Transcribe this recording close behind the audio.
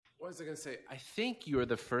What was I going to say? I think you're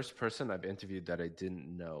the first person I've interviewed that I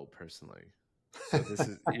didn't know personally. So this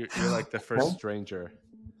is you're like the first Okay. stranger.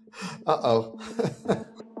 Uh-oh.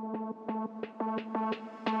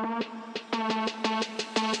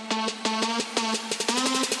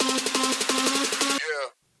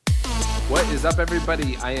 What is up,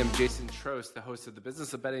 everybody? I am Jason Trost, the host of the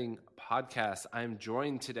Business of Betting podcast. I'm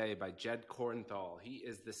joined today by Jed Kornthal. He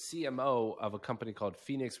is the CMO of a company called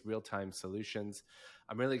Phoenix Real-Time Solutions.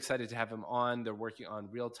 I'm really excited to have him on. They're working on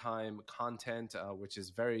real-time content, which is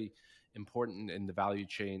very important in the value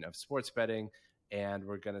chain of sports betting. And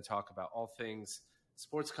we're going to talk about all things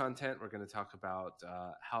sports content. We're going to talk about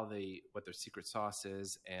what their secret sauce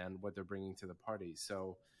is and what they're bringing to the party.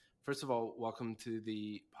 So first of all, welcome to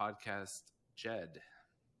the podcast, Jed.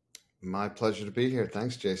 My pleasure to be here.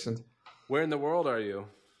 Thanks, Jason. Where in the world are you?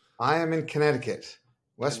 I am in Connecticut,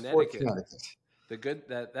 Westport, Connecticut. The good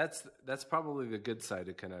that's probably the good side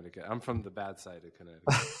of Connecticut. I'm from the bad side of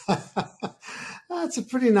Connecticut. It's a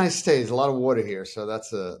pretty nice state. There's a lot of water here, so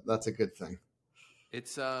that's a good thing.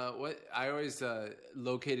 It's what I always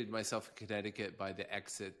located myself in Connecticut by the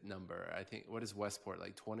exit number. I think, what is Westport,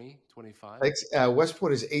 like 20, 25?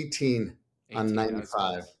 Westport is 18 on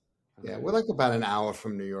 95. Okay. Yeah, we're like about an hour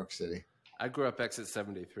from New York City. I grew up exit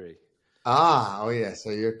 73. Oh yeah, so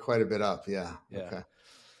you're quite a bit up. Yeah. Okay.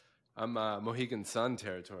 I'm Mohegan Sun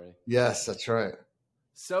territory. Yes, that's right.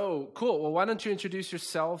 So cool. Well, why don't you introduce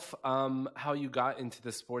yourself, how you got into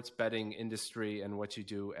the sports betting industry and what you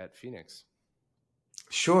do at Phoenix?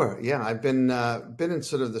 Sure. Yeah, I've been in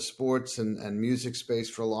sort of the sports and music space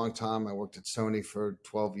for a long time. I worked at Sony for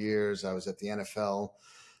 12 years. I was at the NFL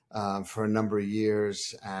for a number of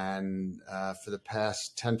years. And for the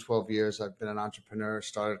past 10, 12 years, I've been an entrepreneur,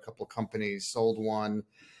 started a couple of companies, sold one,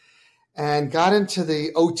 and got into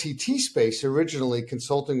the OTT space originally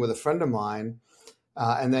consulting with a friend of mine,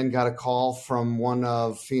 and then got a call from one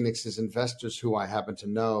of Phoenix's investors who I happen to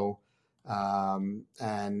know, and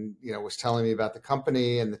was telling me about the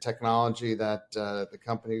company and the technology that the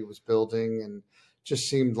company was building, and just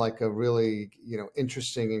seemed like a really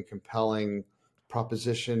interesting and compelling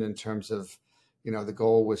proposition in terms of the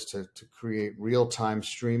goal was to create real-time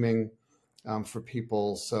streaming for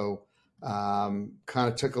people. So kind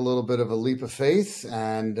of took a little bit of a leap of faith,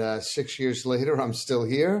 and 6 years later I'm still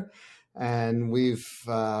here, and we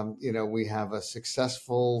have a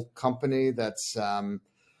successful company that's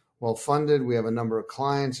well funded. We have a number of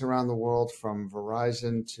clients around the world, from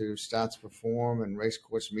Verizon to Stats Perform and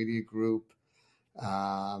Racecourse Media Group,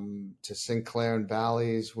 to Sinclair and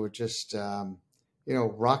Bally's. We're just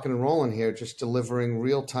rocking and rolling here, just delivering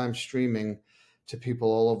real-time streaming to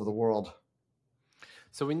people all over the world.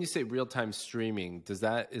 So when you say real-time streaming, is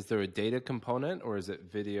there a data component, or is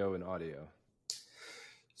it video and audio?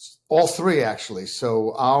 All three, actually.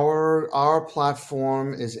 So our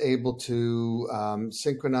platform is able to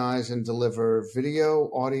synchronize and deliver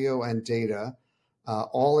video, audio, and data,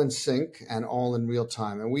 all in sync and all in real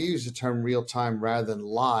time. And we use the term real time rather than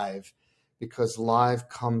live, because live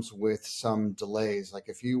comes with some delays. Like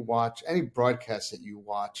if you watch any broadcast that you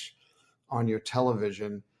watch on your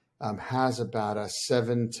television, has about a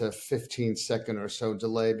 7 to 15 second or so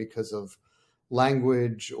delay because of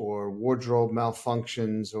language or wardrobe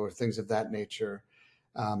malfunctions or things of that nature.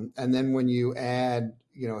 And then when you add,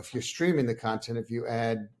 if you're streaming the content, if you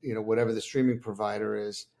add, whatever the streaming provider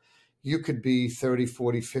is, you could be 30,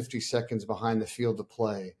 40, 50 seconds behind the field of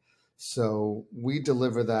play. So we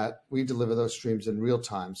deliver those streams in real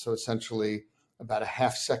time. So essentially about a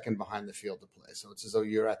half second behind the field of play. So it's as though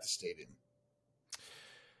you're at the stadium.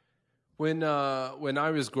 When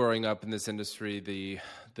I was growing up in this industry, the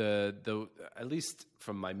at least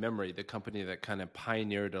from my memory, the company that kind of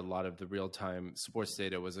pioneered a lot of the real time sports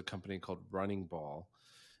data was a company called Running Ball,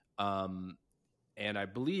 and I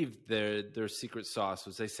believe their secret sauce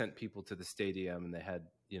was they sent people to the stadium and they had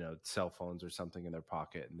cell phones or something in their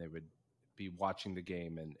pocket, and they would be watching the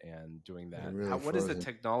game and doing that. Really what is the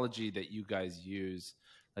technology that you guys use?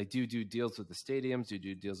 Like, do you do deals with the stadiums? Do you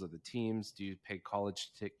do deals with the teams? Do you pay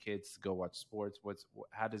college kids to go watch sports?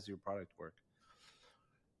 How does your product work?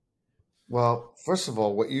 Well, first of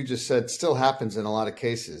all, what you just said still happens in a lot of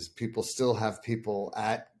cases. People still have people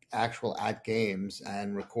at games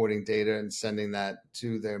and recording data and sending that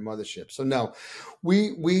to their mothership. So no,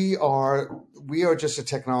 we are just a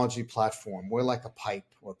technology platform. We're like a pipe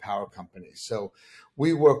or power company. So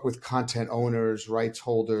we work with content owners, rights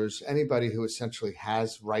holders, anybody who essentially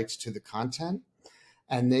has rights to the content,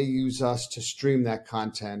 and they use us to stream that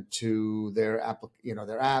content to their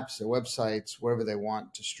their apps, their websites, wherever they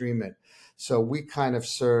want to stream it. So we kind of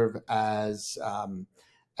serve as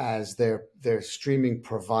as their streaming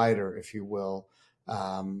provider, if you will,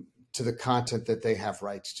 to the content that they have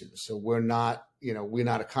rights to. So we're not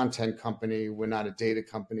a content company. We're not a data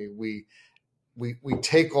company. We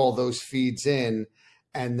take all those feeds in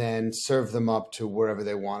and then serve them up to wherever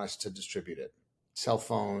they want us to distribute it. Cell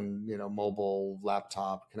phone, mobile,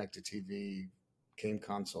 laptop, connected TV, game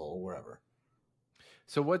console, wherever.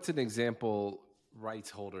 So what's an example rights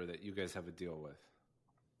holder that you guys have a deal with?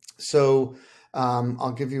 So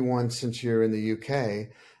I'll give you one since you're in the UK.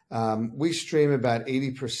 We stream about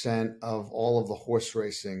 80% of all of the horse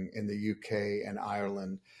racing in the UK and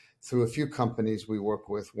Ireland through a few companies we work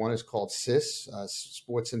with. One is called SIS,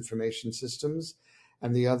 Sports Information Systems,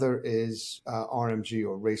 and the other is RMG,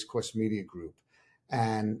 or Racecourse Media Group.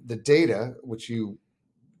 And the data, which you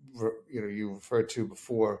referred to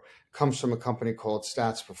before, comes from a company called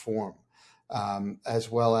Stats Perform, as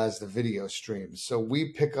well as the video streams. So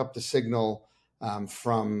we pick up the signal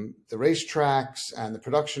from the racetracks and the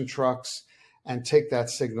production trucks and take that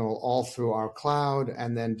signal all through our cloud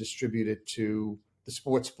and then distribute it to the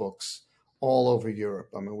sports books all over Europe.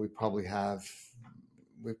 I mean, we've probably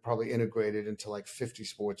integrated into like 50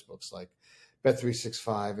 sports books like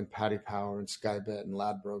Bet365 and Paddy Power and Sky Bet and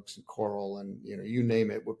Ladbrokes and Coral and you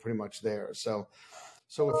name it, we're pretty much there. So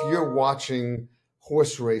if you're watching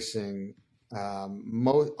horse racing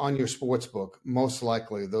on your sports book, most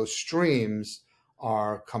likely those streams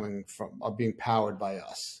are being powered by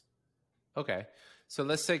us. Okay. So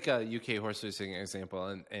let's take a UK horse racing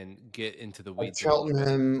example and get into the weeds. Like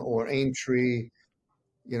Cheltenham or Aintree,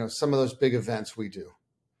 some of those big events we do.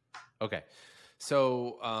 Okay.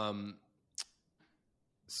 So,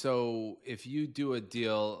 so if you do a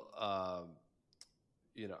deal,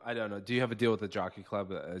 I don't know, do you have a deal with the Jockey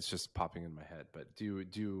Club? It's just popping in my head, but do you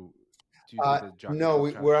do the Jockey No,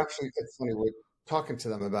 Club we're actually, it's funny, we're talking to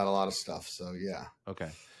them about a lot of stuff. So yeah. Okay.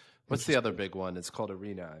 What's the other big one? It's called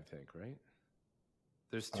Arena, I think, right?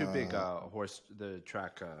 There's two big the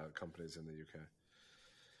track companies in the UK.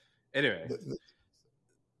 Anyway,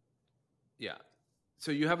 yeah.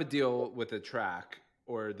 So you have a deal with the track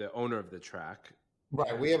or the owner of the track.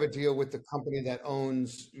 Right. We have a deal with the company that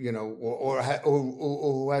owns, or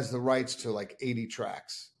who has the rights to like 80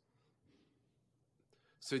 tracks.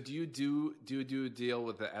 So do you do a deal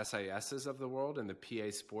with the SISs of the world and the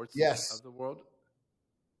PA Sports of the world?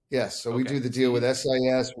 Yes. So we do the deal with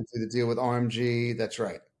SIS. We do the deal with RMG. That's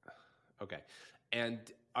right. Okay. And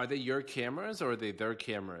are they your cameras or are they their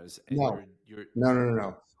cameras? And No.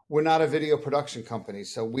 No. We're not a video production company.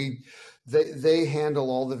 So they handle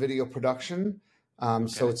all the video production.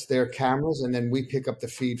 So it's their cameras, and then we pick up the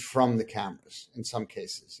feed from the cameras in some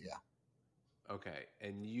cases. Yeah. Okay.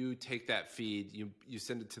 And you take that feed, you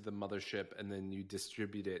send it to the mothership, and then you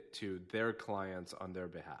distribute it to their clients on their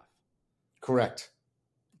behalf. Correct.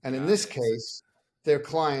 And in this case, their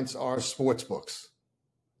clients are sports books.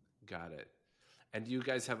 Got it. And do you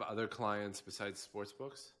guys have other clients besides sports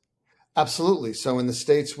books? Absolutely. So in the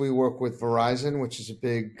States, we work with Verizon, which is a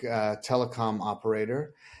big telecom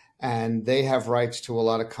operator, and they have rights to a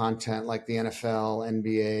lot of content like the NFL,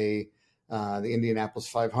 NBA, the Indianapolis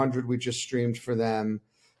 500 we just streamed for them.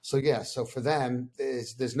 So so for them,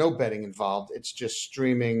 there's no betting involved. It's just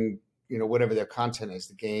streaming, whatever their content is,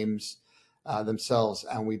 the games themselves,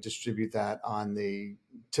 and we distribute that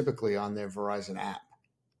typically on their Verizon app.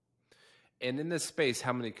 And in this space,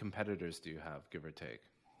 how many competitors do you have, give or take?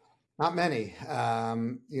 Not many.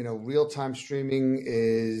 Real-time streaming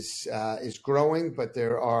is growing, but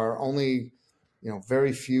there are only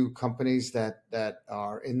very few companies that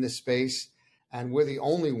are in this space, and we're the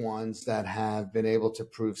only ones that have been able to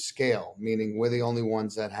prove scale. Meaning, we're the only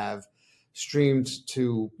ones that have streamed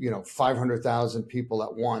to 500,000 people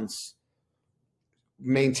at once,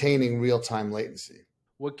 maintaining real-time latency.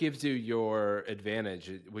 What gives you your advantage?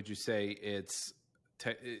 Would you say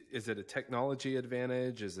is it a technology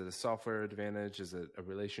advantage? Is it a software advantage? Is it a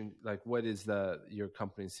relation? Like, what is your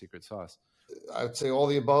company's secret sauce? I would say all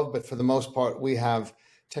the above, but for the most part, we have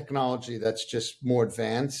technology that's just more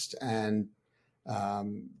advanced and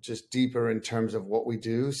just deeper in terms of what we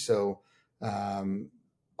do. So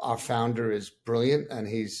our founder is brilliant, and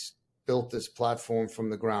he's built this platform from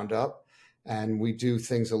the ground up, and we do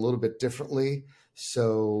things a little bit differently.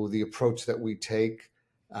 So the approach that we take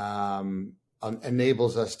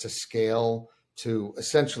enables us to scale to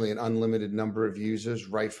essentially an unlimited number of users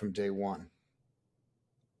right from day one.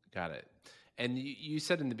 Got it. And you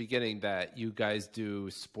said in the beginning that you guys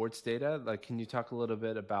do sports data. Like, can you talk a little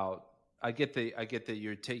bit about? I get that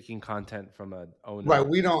you're taking content from an owner. Right.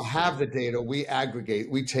 We don't have the data. We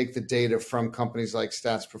aggregate. We take the data from companies like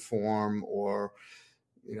Stats Perform or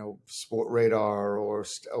Sport Radar or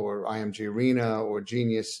IMG Arena or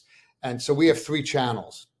Genius. And so we have three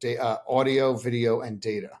channels: audio, video, and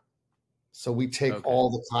data. So we take all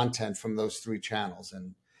the content from those three channels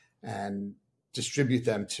and distribute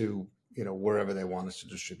them to wherever they want us to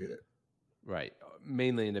distribute it. Right,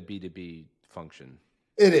 mainly in a B2B function.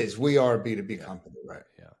 It is. We are a B2B company, right?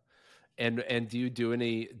 Yeah. And do you do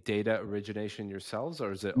any data origination yourselves,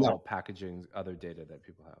 or is it all packaging other data that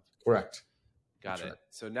people have? Correct. Got That's it. right.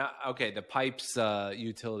 So now, the pipes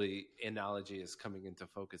utility analogy is coming into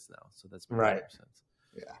focus now. So that's making Right. more sense.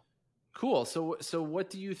 Yeah. Cool. So what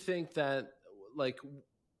do you think that, like,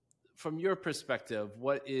 from your perspective,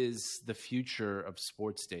 what is the future of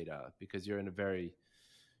sports data? Because you're in a very,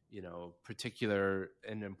 particular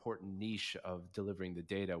and important niche of delivering the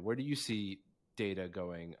data. Where do you see data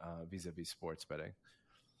going vis-a-vis sports betting?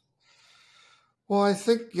 Well, I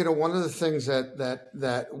think one of the things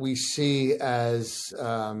that we see as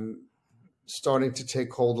starting to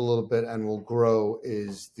take hold a little bit and will grow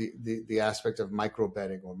is the aspect of micro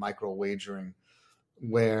betting or micro wagering,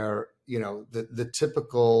 where the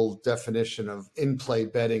typical definition of in-play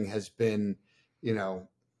betting has been,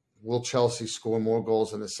 will Chelsea score more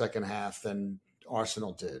goals in the second half than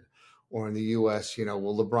Arsenal did? Or in the U.S.,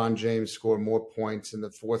 will LeBron James score more points in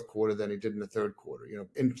the fourth quarter than he did in the third quarter?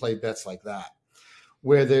 In-play bets like that,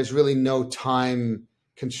 where there's really no time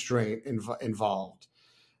constraint involved.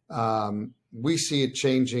 We see it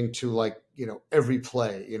changing to every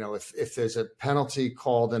play. If there's a penalty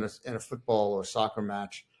called in a football or soccer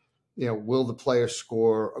match, will the player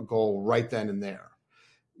score a goal right then and there?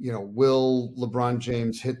 Will LeBron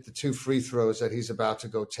James hit the 2 free throws that he's about to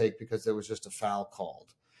go take because there was just a foul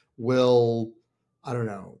called? Will, I don't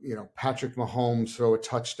know, Patrick Mahomes throw a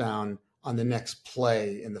touchdown on the next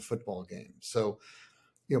play in the football game? So,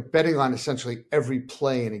 betting on essentially every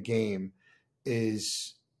play in a game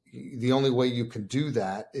is the only way you can do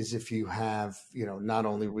that is if you have, not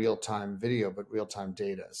only real-time video, but real-time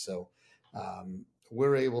data. So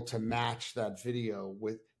we're able to match that video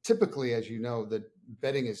with, typically, as you know, the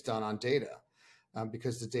betting is done on data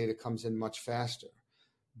because the data comes in much faster.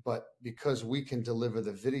 But because we can deliver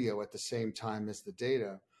the video at the same time as the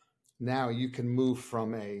data, now you can move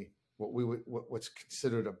from what's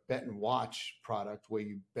considered a bet and watch product where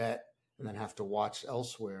you bet and then have to watch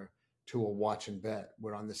elsewhere to a watch and bet,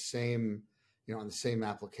 where on the same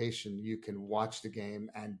application, you can watch the game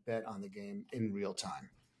and bet on the game in real time.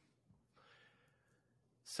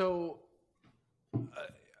 So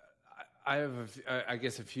I have, I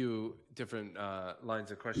guess, a few different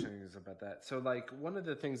lines of questioning about that. So, one of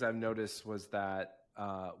the things I've noticed was that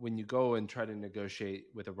when you go and try to negotiate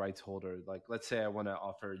with a rights holder, let's say I want to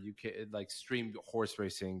offer UK, stream horse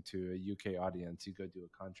racing to a UK audience, you go do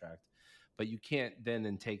a contract, but you can't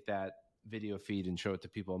then take that video feed and show it to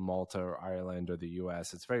people in Malta or Ireland or the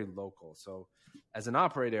US. It's very local. So as an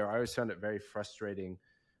operator, I always found it very frustrating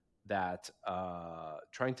that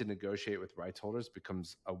trying to negotiate with rights holders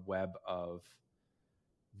becomes a web of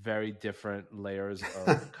very different layers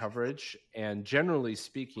of coverage. And generally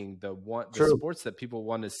speaking, the sports that people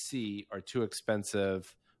want to see are too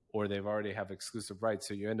expensive, or they've already have exclusive rights.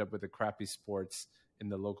 So you end up with the crappy sports in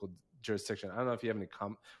the local jurisdiction. I don't know if you have any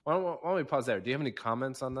why don't we pause there? Do you have any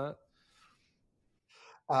comments on that?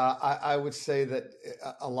 I would say that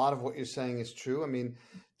a lot of what you're saying is true. I mean,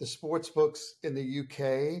 the sports books in the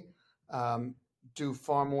UK do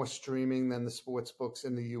far more streaming than the sports books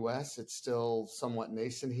in the US. It's still somewhat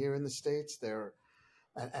nascent here in the States.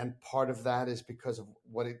 And part of that is because of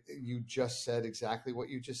what you just said, exactly what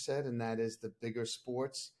you just said, and that is the bigger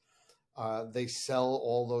sports. They sell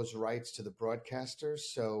all those rights to the broadcasters.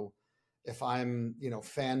 So if I'm,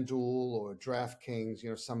 FanDuel or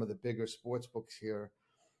DraftKings, some of the bigger sports books here,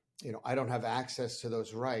 I don't have access to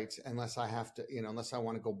those rights unless I have to, unless I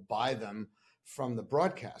want to go buy them from the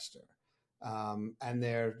broadcaster. And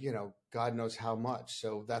they're, God knows how much.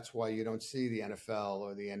 So that's why you don't see the NFL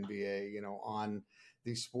or the NBA, on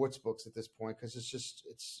these sports books at this point, because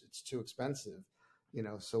it's too expensive,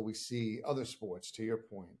 so we see other sports, to your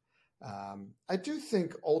point. I do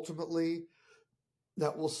think ultimately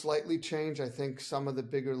that will slightly change. I think some of the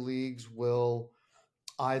bigger leagues will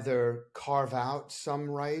either carve out some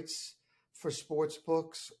rights for sports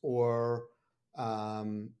books or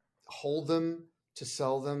hold them to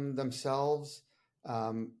sell them themselves.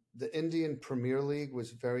 The Indian Premier League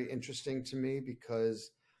was very interesting to me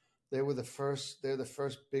because they're the first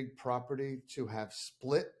big property to have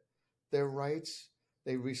split their rights.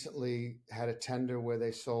 They recently had a tender where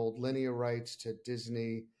they sold linear rights to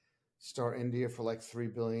Disney Star India for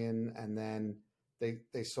 $3 billion, and then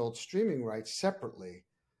they sold streaming rights separately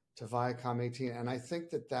to Viacom 18. And I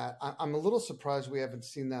think I'm a little surprised we haven't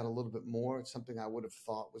seen that a little bit more. It's something I would have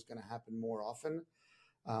thought was going to happen more often.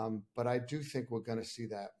 But I do think we're going to see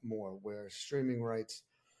that more, where streaming rights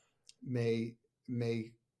may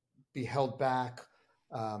be held back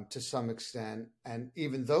to some extent, and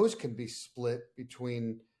even those can be split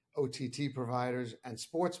between OTT providers and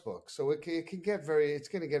sportsbooks. So it's going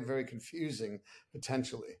to get very confusing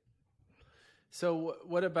potentially. So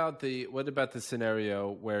what about the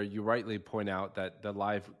scenario where you rightly point out that the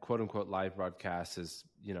live, quote unquote, live broadcast is,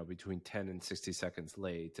 between 10 and 60 seconds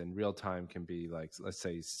late, and real time can be like, let's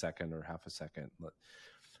say, second or half a second.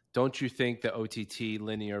 Don't you think the OTT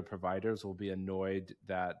linear providers will be annoyed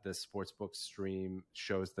that the sportsbook stream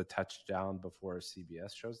shows the touchdown before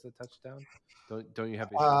CBS shows the touchdown? Don't you have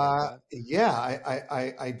issues like that?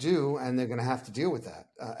 Yeah, I do. And they're going to have to deal with that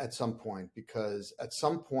at some point, because at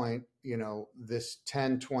some point, this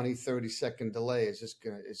 10, 20, 30 second delay is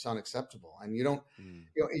it's unacceptable. And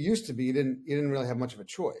it used to be, you didn't really have much of a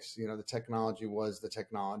choice. The technology was the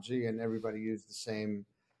technology, and everybody used the same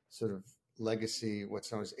sort of legacy, what's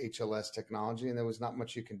known as HLS technology, and there was not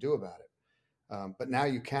much you can do about it. But now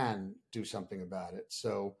you can do something about it.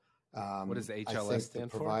 So what does HLS stand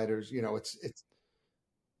for? Providers, it's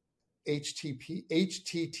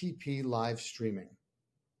HTTP live streaming.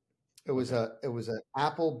 It was an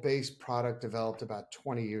Apple-based product developed about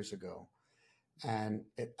 20 years ago, and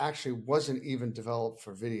it actually wasn't even developed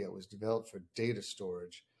for video. It was developed for data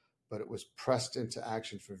storage, but it was pressed into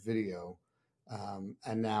action for video.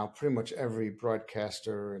 And now pretty much every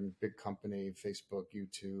broadcaster and big company, Facebook,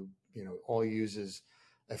 YouTube, all uses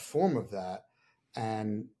a form of that.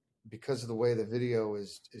 And because of the way the video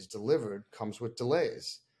is delivered, comes with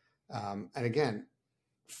delays. And again,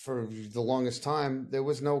 for the longest time, there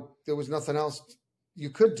was nothing else you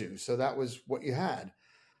could do. So that was what you had.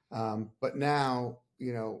 But now,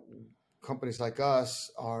 companies like us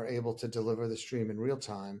are able to deliver the stream in real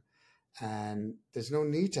time, and there's no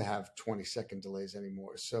need to have 20-second delays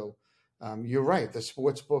anymore. So you're right. The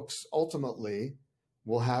sports books ultimately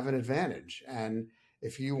will have an advantage. And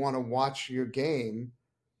if you want to watch your game,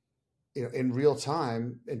 in real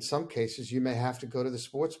time, in some cases, you may have to go to the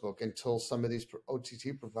sports book until some of these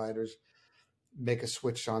OTT providers make a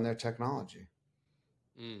switch on their technology.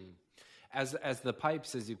 As the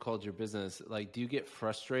pipes, as you called your business, do you get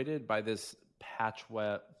frustrated by this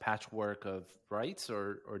patchwork of rights,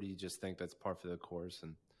 or do you just think that's par for the course?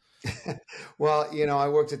 And well, I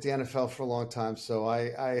worked at the NFL for a long time, so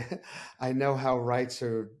I know how rights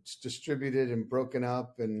are distributed and broken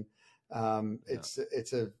up, and it's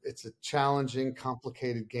a challenging,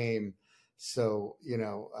 complicated game. So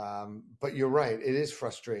but you're right, it is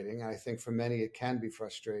frustrating. I think for many it can be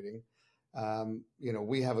frustrating.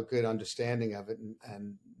 We have a good understanding of it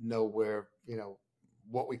and know where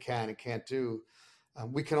what we can and can't do.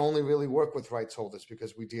 We can only really work with rights holders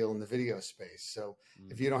because we deal in the video space. So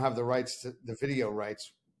if you don't have the rights to the video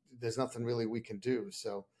rights, there's nothing really we can do.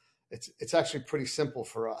 So it's actually pretty simple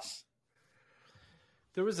for us.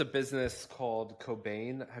 There was a business called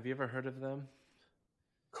Cobain. Have you ever heard of them?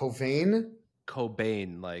 Cobain?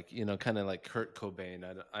 Cobain, kind of like Kurt Cobain.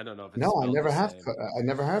 I don't know if it's no, I never have. Same. I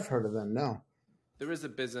never have heard of them. No. There was a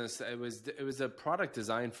business. It was a product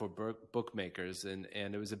designed for bookmakers, and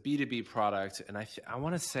it was a B2B product. And I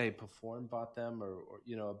want to say Perform bought them, or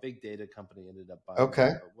a big data company ended up buying. Okay.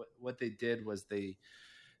 Them. But what they did was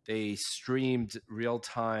they streamed real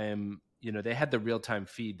time. They had the real time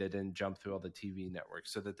feed that didn't jump through all the TV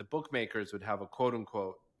networks, so that the bookmakers would have a quote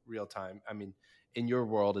unquote real time. I mean, in your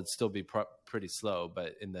world, it'd still be pretty slow,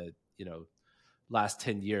 but in the last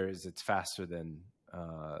 10 years, it's faster than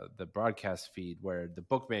the broadcast feed, where the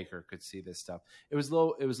bookmaker could see this stuff. It was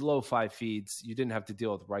low fi feeds. You didn't have to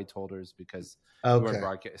deal with rights holders because you weren't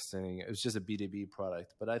broadcasting. It was just a B2B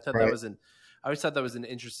product. But I thought I always thought that was an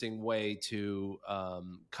interesting way to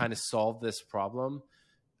kind of solve this problem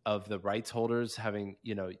of the rights holders having,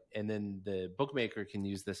 and then the bookmaker can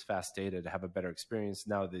use this fast data to have a better experience.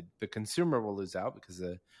 Now the consumer will lose out because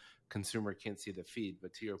the consumer can't see the feed.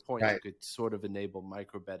 But to your point, you could sort of enable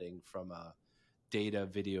micro betting from a data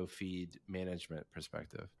video feed management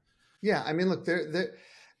perspective. Yeah. I mean, look,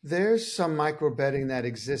 there's some micro betting that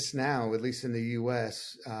exists now, at least in the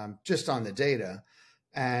US, just on the data.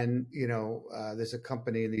 And, there's a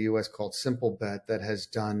company in the US called Simplebet that has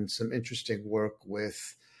done some interesting work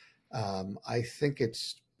with, I think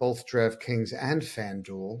it's both DraftKings and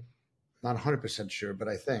FanDuel, not 100% sure, but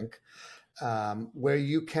I think, where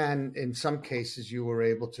you can, in some cases, you were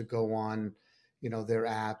able to go on, their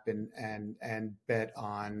app and bet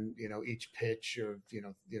on, each pitch or,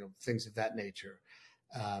 things of that nature.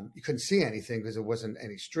 You couldn't see anything because there wasn't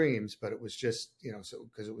any streams, but it was just, so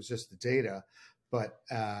because it was just the data. But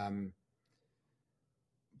I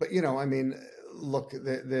mean, look,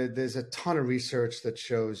 there's a ton of research that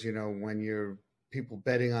shows, when you're people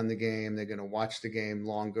betting on the game, they're going to watch the game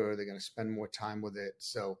longer, they're going to spend more time with it.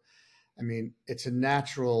 So, I mean, it's a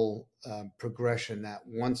natural progression that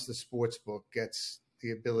once the sports book gets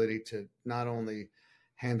the ability to not only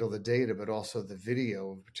handle the data, but also the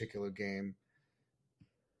video of a particular game,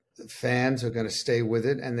 fans are going to stay with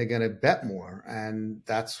it and they're going to bet more. And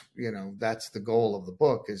that's the goal of the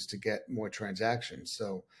book, is to get more transactions.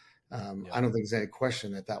 So I don't think there's any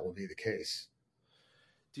question that will be the case.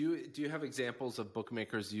 Do you have examples of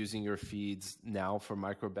bookmakers using your feeds now for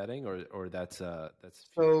micro betting, or that's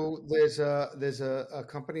so there's a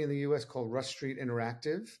company in the US called Rush Street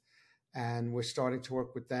Interactive, and we're starting to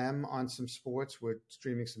work with them on some sports. We're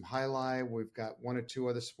streaming some highlight. We've got one or two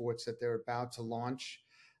other sports that they're about to launch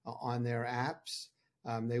on their apps.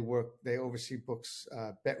 They oversee books.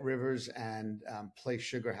 Bet Rivers and Play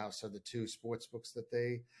Sugar House are the two sports books that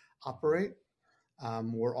they operate.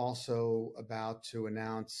 We're also about to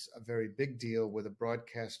announce a very big deal with a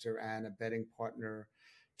broadcaster and a betting partner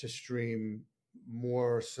to stream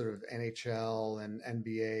more sort of NHL and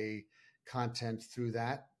NBA content through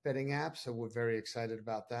that betting app. So we're very excited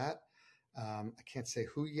about that. I can't say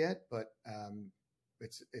who yet, but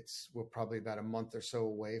we're probably about a month or so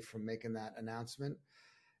away from making that announcement.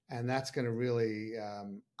 And that's going to really,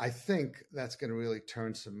 I think that's going to really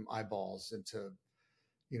turn some eyeballs into,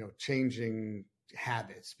 changing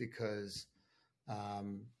habits, because,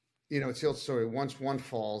 it's the old story. Once one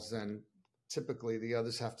falls, then typically the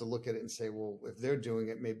others have to look at it and say, well, if they're doing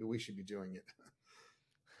it, maybe we should be doing it.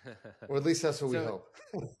 Or at least that's what we hope.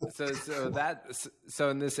 So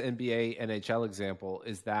in this NBA NHL example,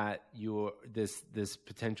 is that this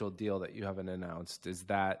potential deal that you haven't announced, is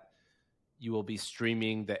that you will be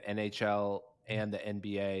streaming the NHL and the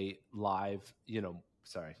NBA live?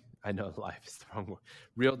 Sorry, I know live is the wrong word.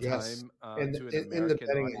 Real time to an American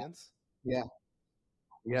audience. Yeah.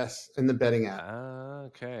 Yes, in the betting app.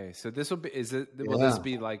 Okay, so this will be. Will this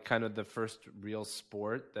be like kind of the first real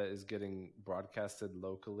sport that is getting broadcasted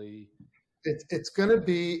locally? It's going to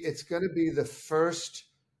be the first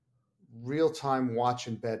real time watch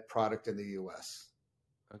and bet product in the U.S.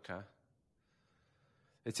 Okay,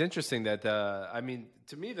 it's interesting that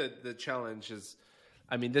to me the challenge is.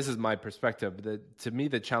 This is my perspective. To me,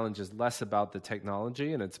 the challenge is less about the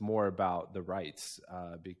technology and it's more about the rights,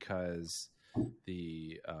 because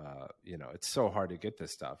it's so hard to get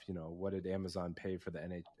this stuff. What did Amazon pay for the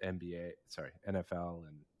NFL,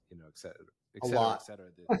 and et cetera, a lot. Et cetera.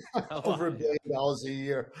 Over $1 billion a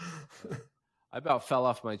year. I about fell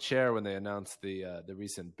off my chair when they announced the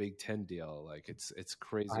recent Big Ten deal. Like it's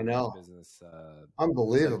crazy. I know. Business.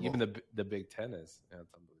 Unbelievable. Even the Big Ten is. Yeah,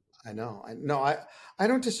 it's unbelievable. I know. I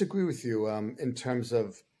don't disagree with you in terms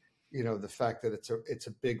of, the fact that it's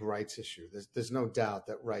a big rights issue. There's no doubt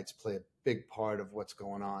that rights play a big part of what's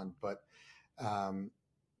going on. But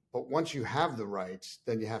once you have the rights,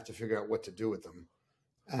 then you have to figure out what to do with them.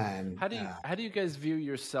 And how do you guys view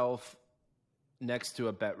yourself next to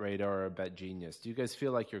a BetRadar or a BetGenius? Do you guys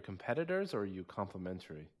feel like you're competitors, or are you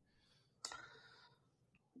complementary?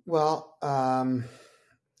 Well,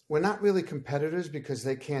 we're not really competitors because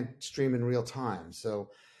they can't stream in real time.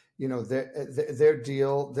 So, their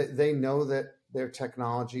deal, they know that their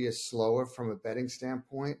technology is slower from a betting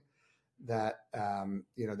standpoint, that,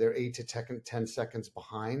 they're 8 to 10 seconds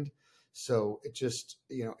behind. So it just,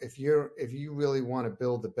 if you really want to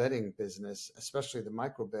build the betting business, especially the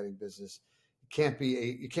micro betting business, you can't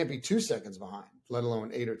be 2 seconds behind, let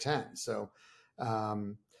alone 8 or 10. So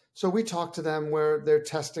we talk to them where they're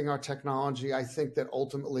testing our technology. I think that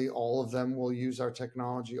ultimately all of them will use our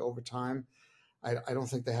technology over time. I don't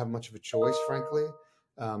think they have much of a choice, frankly,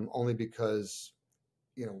 only because,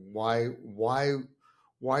 why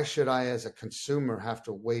should I as a consumer have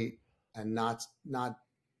to wait and not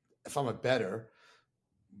if I'm a bettor,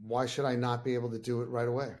 why should I not be able to do it right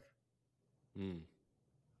away?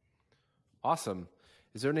 Awesome.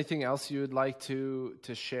 Is there anything else you would like to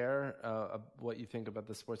share, what you think about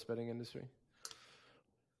the sports betting industry?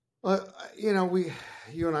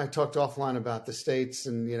 You and I talked offline about the states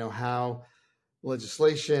and, how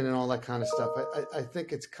legislation and all that kind of stuff. I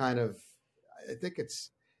think in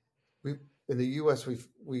the U.S.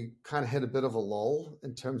 we kind of hit a bit of a lull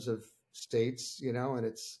in terms of states, and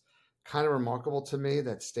it's kind of remarkable to me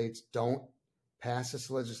that states don't pass this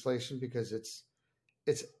legislation, because it's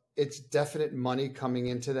definite money coming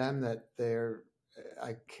into them that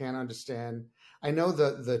I can't understand. I know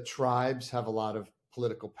the tribes have a lot of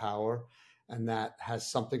political power, and that has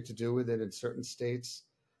something to do with it in certain states.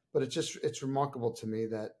 But it's remarkable to me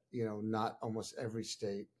that, not almost every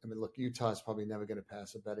state. I mean, look, Utah is probably never going to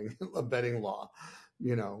pass a betting law,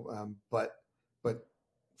 but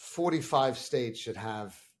 45 states should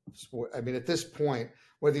have sport. I mean, at this point,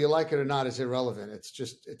 whether you like it or not is irrelevant.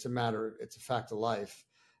 It's a fact of life,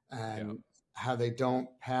 and how they don't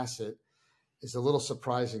pass it is a little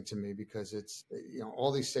surprising to me, because it's,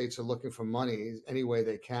 all these states are looking for money any way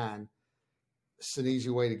they can. It's an easy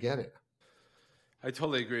way to get it. I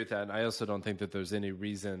totally agree with that. And I also don't think that there's any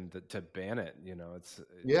reason to ban it. It's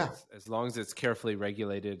as long as it's carefully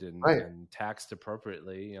regulated and taxed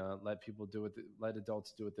appropriately, let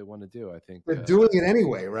adults do what they want to do. I think they're doing it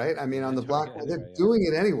anyway, right? I mean, on the block, they're doing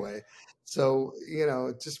it anyway. So,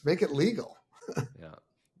 just make it legal. Yeah,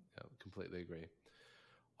 completely agree.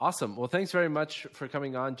 Awesome. Well, thanks very much for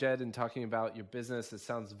coming on, Jed, and talking about your business. It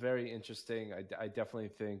sounds very interesting. I definitely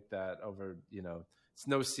think that it's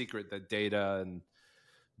no secret that data and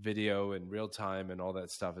video and real time and all that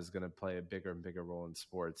stuff is going to play a bigger and bigger role in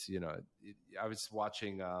sports. I was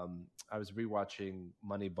rewatching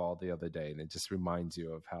Moneyball the other day, and it just reminds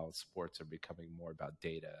you of how sports are becoming more about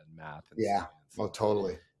data and math and science. Oh,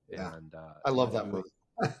 totally. Yeah. And I love that movie.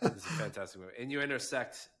 It's a fantastic movie. And you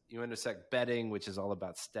intersect betting, which is all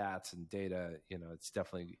about stats and data. It's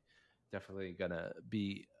definitely going to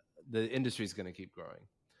be, the industry is going to keep growing.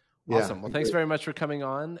 Awesome. Yeah, well, thanks very much for coming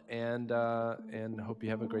on, and hope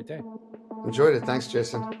you have a great day. Enjoyed it. Thanks,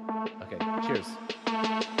 Jason. Okay. Cheers.